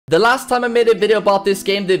The last time I made a video about this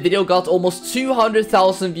game, the video got almost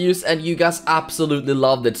 200,000 views and you guys absolutely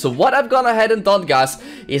loved it. So what I've gone ahead and done, guys,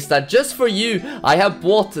 is that just for you, I have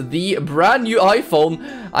bought the brand new iPhone.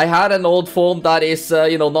 I had an old phone that is,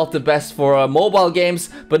 you know, not the best for mobile games,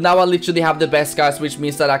 but now I literally have the best, guys, which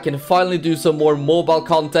means that I can finally do some more mobile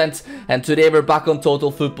content. And today we're back on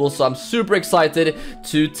Total Football, so I'm super excited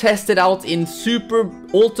to test it out in super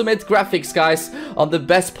ultimate graphics, guys, on the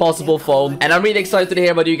best possible phone. And I'm really excited to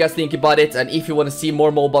hear what you guys think about it. And if you want to see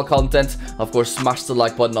more mobile content, of course, smash the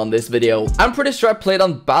like button on this video. I'm pretty sure I played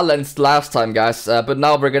on balanced last time, guys, but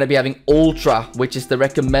now we're gonna be having ultra, which is the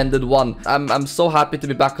recommended one. I'm so happy to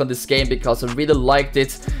be back on this game because I really liked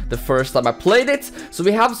it the first time I played it. So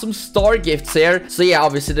we have some star gifts here. So yeah,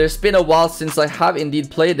 obviously there's been a while since I have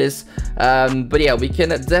indeed played this, but yeah, we can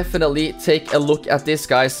definitely take a look at this,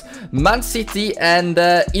 guys. Man City and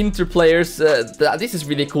Inter players. This is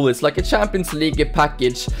really cool. It's like a Champions League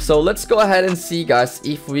package. So let's go ahead and see, guys,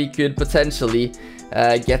 if we could potentially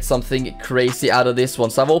get something crazy out of this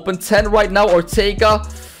one. So I've opened 10 right now. Ortega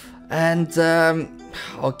and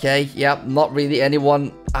okay, yeah, not really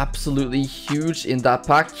anyone absolutely huge in that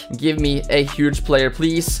pack. Give me a huge player,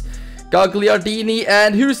 please. Gagliardini,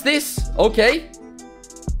 and who's this? Okay,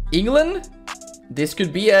 England. This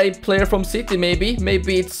could be a player from City, maybe.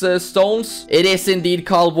 Maybe it's Stones. It is indeed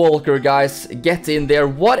Kyle Walker, guys. Get in there.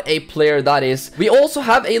 What a player that is. We also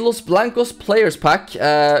have a Los Blancos players pack.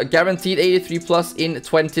 Guaranteed 83 plus in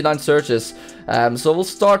 29 searches. So we'll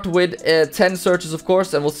start with 10 searches, of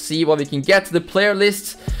course, and we'll see what we can get. The player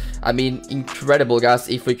list, I mean, incredible, guys,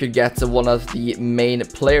 if we could get one of the main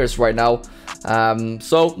players right now.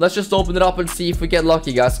 So let's just open it up and see if we get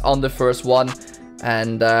lucky, guys, on the first one.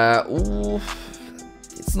 And, ooh,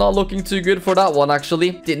 it's not looking too good for that one,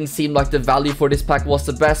 actually. Didn't seem like the value for this pack was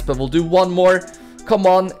the best, but we'll do one more. Come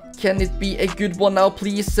on, can it be a good one now,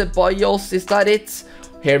 please? Ceballos, is that it?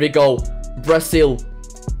 Here we go. Brazil.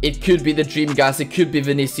 It could be the dream, guys. It could be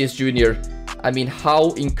Vinicius Jr. I mean,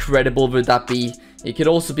 how incredible would that be? It could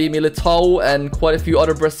also be Militao and quite a few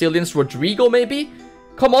other Brazilians. Rodrigo, maybe?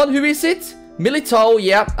 Come on, who is it? Militao,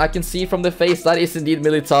 yeah, I can see from the face that is indeed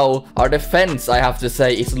Militao. Our defense, I have to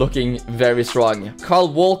say, is looking very strong.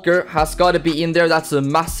 Kyle Walker has got to be in there. That's a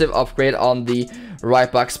massive upgrade on the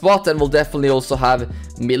right back spot. And we'll definitely also have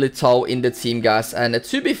Militao in the team, guys. And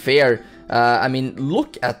to be fair, I mean,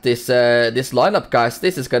 look at this this lineup, guys.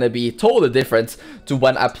 This is going to be totally different to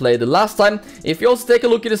when I played the last time. If you also take a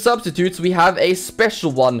look at the substitutes, we have a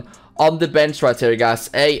special one on the bench right here, guys.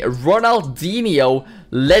 A Ronaldinho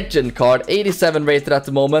legend card, 87 rated at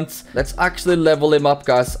the moment. Let's actually level him up,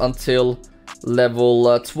 guys, until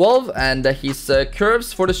level 12. And his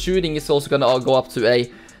curves for the shooting is also going to go up to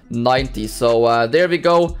a 90. So there we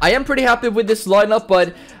go. I am pretty happy with this lineup,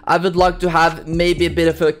 but I would like to have maybe a bit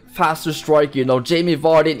of a faster striker. You know, Jamie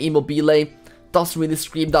Vardy and Immobile doesn't really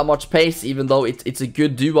scream that much pace, even though it's a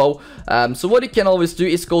good duo. So what you can always do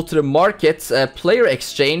is go to the market, player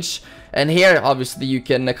exchange, and here obviously you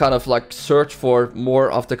can kind of like search for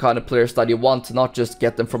more of the kind of players that you want, not just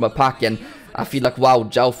get them from a pack. And I feel like, wow,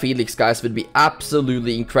 João Felix, guys, would be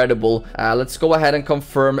absolutely incredible. Let's go ahead and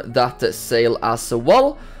confirm that sale as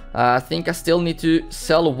well. I think I still need to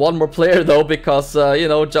sell one more player though, because you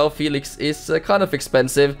know, João Felix is kind of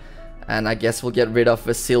expensive. And I guess we'll get rid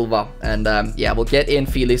of Silva. And yeah, we'll get in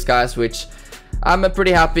Felix, guys, which I'm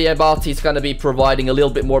pretty happy about. He's going to be providing a little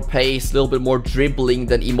bit more pace, a little bit more dribbling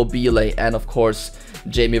than Immobile. And of course,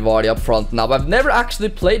 Jamie Vardy up front. Now, I've never actually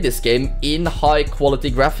played this game in high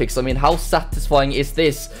quality graphics. I mean, how satisfying is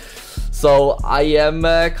this? So I am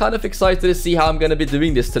kind of excited to see how I'm going to be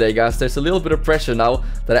doing this today, guys. There's a little bit of pressure now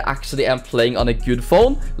that I actually am playing on a good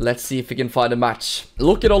phone. Let's see if we can find a match.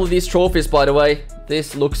 Look at all of these trophies, by the way.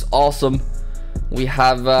 This looks awesome. We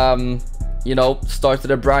have, you know, started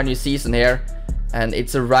a brand new season here. And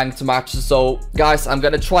it's a ranked match. So, guys, I'm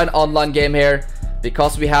going to try an online game here,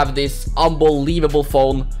 because we have this unbelievable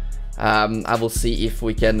phone. I will see if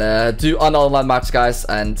we can do an online match, guys.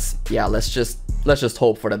 And yeah, let's just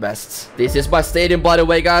hope for the best. This is my stadium, by the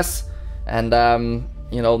way, guys. And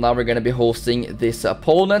you know, now we're gonna be hosting this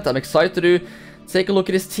opponent. I'm excited to take a look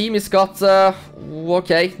at his team. He's got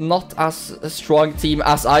okay, not as a strong team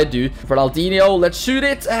as I do. Ronaldinho, let's shoot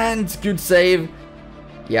it, and good save.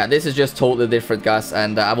 Yeah, this is just totally different, guys,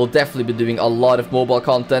 and I will definitely be doing a lot of mobile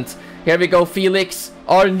content. Here we go, Felix,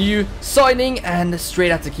 our new signing, and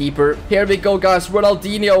straight at the keeper. Here we go, guys,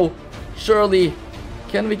 Ronaldinho. Surely,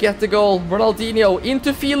 can we get the goal? Ronaldinho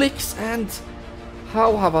into Felix, and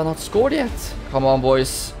how have I not scored yet? Come on,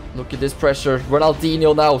 boys. Look at this pressure.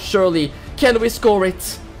 Ronaldinho now, surely. Can we score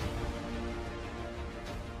it?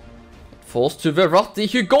 Falls to Verratti,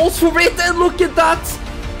 who goes for it, and look at that!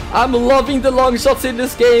 I'm loving the long shots in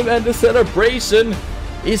this game, and the celebration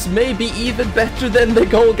is maybe even better than the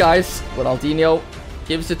goal, guys. Ronaldinho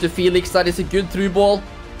gives it to Felix. That is a good through ball.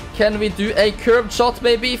 Can we do a curved shot,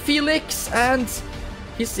 maybe? Felix, and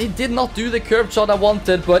he did not do the curved shot I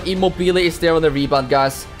wanted, but Immobile is there on the rebound,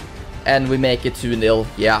 guys. And we make it 2-0.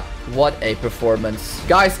 Yeah, what a performance.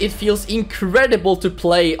 Guys, it feels incredible to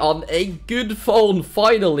play on a good phone,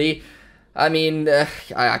 finally. I mean,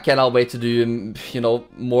 I cannot wait to do, you know,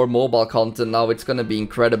 more mobile content now. It's gonna be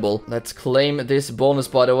incredible. Let's claim this bonus,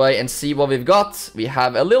 by the way, and see what we've got. We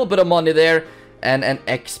have a little bit of money there and an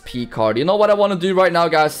XP card. You know what I want to do right now,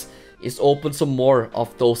 guys, is open some more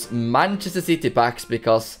of those Manchester City packs,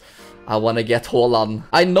 because I want to get Haaland.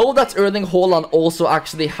 I know that Erling Haaland also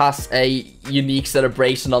actually has a unique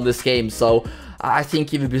celebration on this game, so I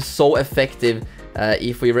think it would be so effective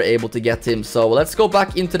if we were able to get him. So let's go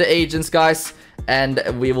back into the agents, guys, and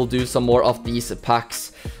we will do some more of these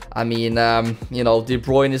packs. I mean, you know, De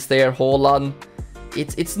Bruyne is there, Haaland.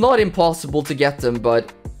 It's not impossible to get them,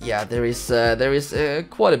 but yeah, there is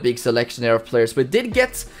quite a big selection here of players. We did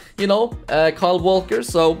get, you know, Kyle Walker,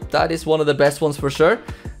 so that is one of the best ones for sure.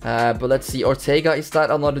 But let's see, Ortega, is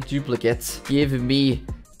that another duplicate? Give me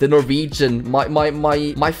the Norwegian,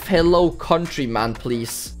 my fellow countryman,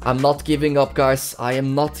 please. I'm not giving up, guys. I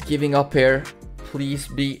am not giving up here. Please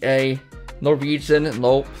be a Norwegian.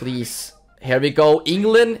 No, please. Here we go.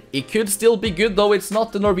 England. It could still be good, though it's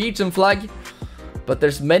not the Norwegian flag. But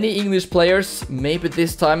there's many English players. Maybe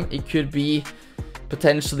this time it could be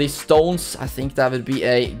potentially Stones. I think that would be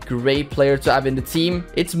a great player to have in the team.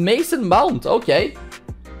 It's Mason Mount. Okay.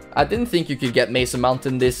 I didn't think you could get Mason Mount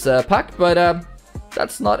in this pack, but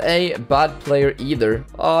that's not a bad player either.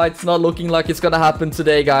 Oh, it's not looking like it's gonna happen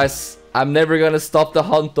today, guys. I'm never gonna stop the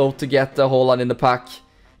hunt, though, to get the Haaland in the pack.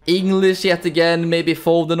 English yet again, maybe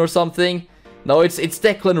Foden or something. No, it's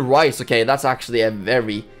Declan Rice. Okay, that's actually a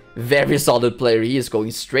very solid player. He is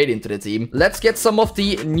going straight into the team. Let's get some of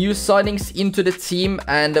the new signings into the team,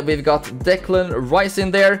 and we've got Declan Rice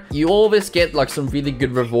in there. You always get like some really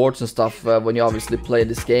good rewards and stuff when you obviously play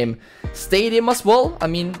this game. Stadium as well. I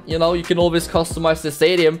mean, you know, you can always customize the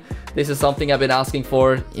stadium. This is something I've been asking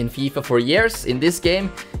for in FIFA for years. In this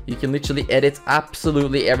game, you can literally edit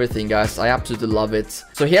absolutely everything, guys. I absolutely love it.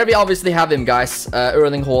 So here we obviously have him, guys.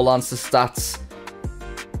 Erling Haaland's stats.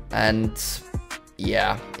 And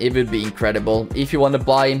yeah, it would be incredible. If you want to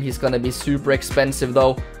buy him, he's going to be super expensive,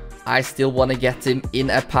 though. I still want to get him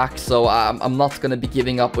in a pack, so I'm not going to be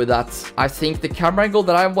giving up with that. I think the camera angle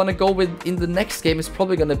that I want to go with in the next game is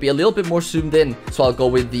probably going to be a little bit more zoomed in. So I'll go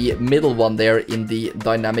with the middle one there in the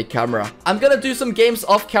dynamic camera. I'm going to do some games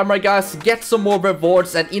off camera, guys, get some more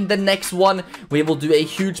rewards. And in the next one, we will do a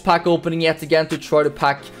huge pack opening yet again to try to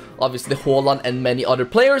pack obviously Haaland and many other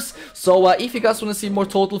players. So if you guys want to see more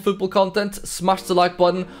Total Football content, smash the like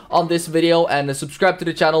button on this video and subscribe to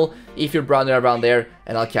the channel if you're brand new around there,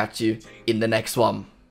 and I'll catch you in the next one.